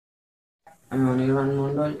আমি অনির্বাণ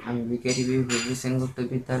মণ্ডল, আমি বিকেটিভি বিভূতি সেনগুপ্ত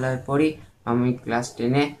বিদ্যালয়ে পড়ি। আমি ক্লাস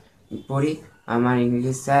 10-এ পড়ি। আমার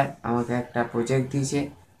ইংলিশ স্যার আমাকে একটা প্রজেক্ট দিয়েছে,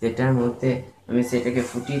 যেটার মধ্যে আমি সেটাকে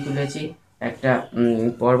ফুটিয়ে তুলেছি। একটা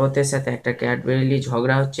পর্বতের সাথে একটা ক্যাডবেরি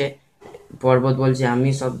ঝগড়া হচ্ছে। পর্বত বলছে আমি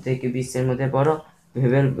সব থেকে বিশ্বের মধ্যে বড়,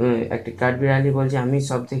 একটা কাঠবিড়ালি বলছে আমি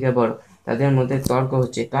সব থেকে বড়। তাদের মধ্যে তর্ক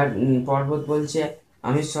হচ্ছে। পর্বত বলছে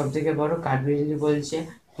আমি সব থেকে বড়, কাঠবিড়ালি বলছে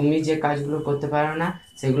তুমি যে কাজগুলো করতে পারো না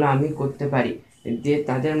সেগুলো আমি করতে পারি। দিয়ে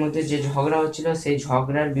তাদের মধ্যে যে ঝগড়া হচ্ছিল সেই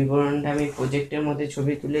ঝগড়ার বিবরণটা আমি প্রজেক্টের মধ্যে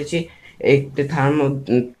ছবি তুলেছি। একটা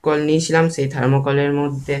থার্মোকল নিয়েছিলাম, সেই থার্মোকলের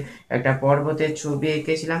মধ্যে একটা পর্বতের ছবি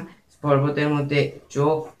এঁকেছিলাম। পর্বতের মধ্যে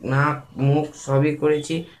চোখ, নাক, মুখ সবই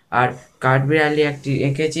করেছি। আর কাঠবিড়ালি একটি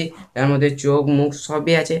এঁকেছি, তার মধ্যে চোখ, মুখ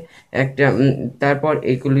সবই আছে। একটা তারপর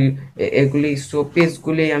এগুলি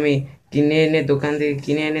শোপিসগুলি আমি কিনে এনে দোকান থেকে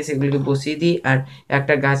কিনে এনে সেগুলিকে বসিয়ে দিই। আর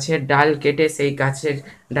একটা গাছের ডাল কেটে সেই গাছের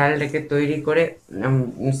ডালটাকে তৈরি করে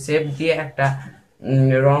শেপ দিয়ে একটা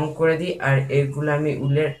রং করে দিই। আর এগুলো আমি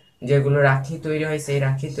উলের যেগুলো রাখি তৈরি হয় সেই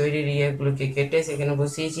রাখি তৈরির ইয়েগুলোকে কেটে সেখানে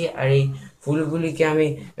বসিয়েছি। আর এই ফুলগুলিকে আমি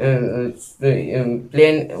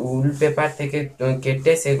প্লেন উল পেপার থেকে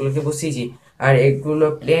কেটে সেগুলোকে বসিয়েছি। আর এগুলো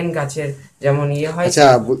প্লেন গাছের যেমন হয়। আচ্ছা,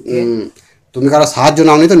 তুমি কারো সাহায্য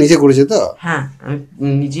নাওনি তো, নিজে করেছো তো? হ্যাঁ, আমি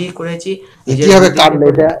নিজেই করেছি, তো নিজের কিভাবে বুদ্ধিতে কাটলে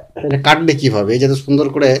করে। এটা? এটা কাটলে কিভাবে? এই যে এত সুন্দর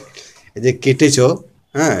করে এই যে কেটেছো,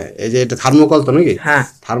 হ্যাঁ, এই যে এটা থার্মোকল তো নাকি? হ্যাঁ,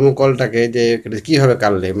 থার্মোকলটাকে যে কিভাবে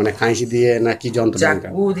কাটলে, মানে কাঁচি দিয়ে না কি যন্ত্র দিয়ে কাটলে?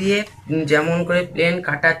 চাকু দিয়ে যেমন করে প্লেন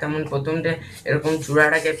কাটা তেমন প্রথমটা এরকম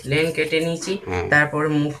চূড়াটাকে প্লেন কেটে নিয়েছি। হ্যাঁ। তারপর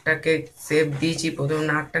মুখটাকে শেপ দিয়েছি, প্রথম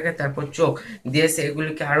নাকটাকে, তারপর চোখ দিয়ে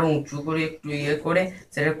সেগুলিকে আরো উঁচু করে একটু করে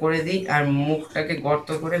সেটা করে দিই। আর মুখটাকে গর্ত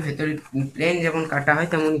করে ভেতরে প্লেন যেমন কাটা হয়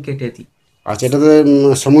তেমনই কেটে দিই। আচ্ছা, এটাতে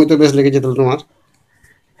সময় তো বেশ লেগেছে তাহলে তোমার।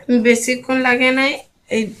 বেশিক্ষণ লাগে নাই,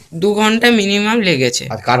 এই 2 ঘন্টা মিনিমাম লেগেছে।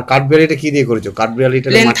 আর কাঠবিড়ালিটা কি দিয়ে করেছো? কাঠবিড়ালিটা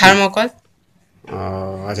প্লেন মাটি? থার্মোকল।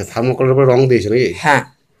 আচ্ছা, থার্মোকলের উপরে রং দিয়েছো নাকি? হ্যাঁ,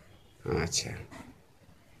 আচ্ছা,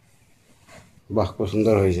 বাহ, খুব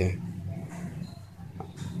সুন্দর হয়েছে।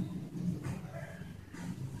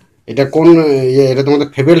 এটা কোন ইয়ে? এটা তোমাদের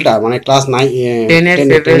ফেবেলটা, মানে ক্লাস 9, 10-এর 10,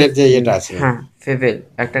 ফেভেল। 10-এর যে ইয়েটা আছে? হ্যাঁ, ফেভেল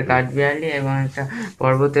একটা কাঠবিড়ালি এবং একটা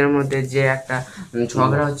পর্বতের মধ্যে যে একটা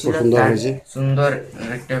ঝগড়া বাহ, খুব হচ্ছিল সুন্দর তার হয়েছে। সুন্দর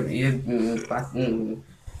একটা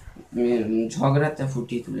ঝগড়াতে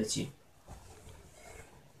ফুটিয়ে তুলেছি।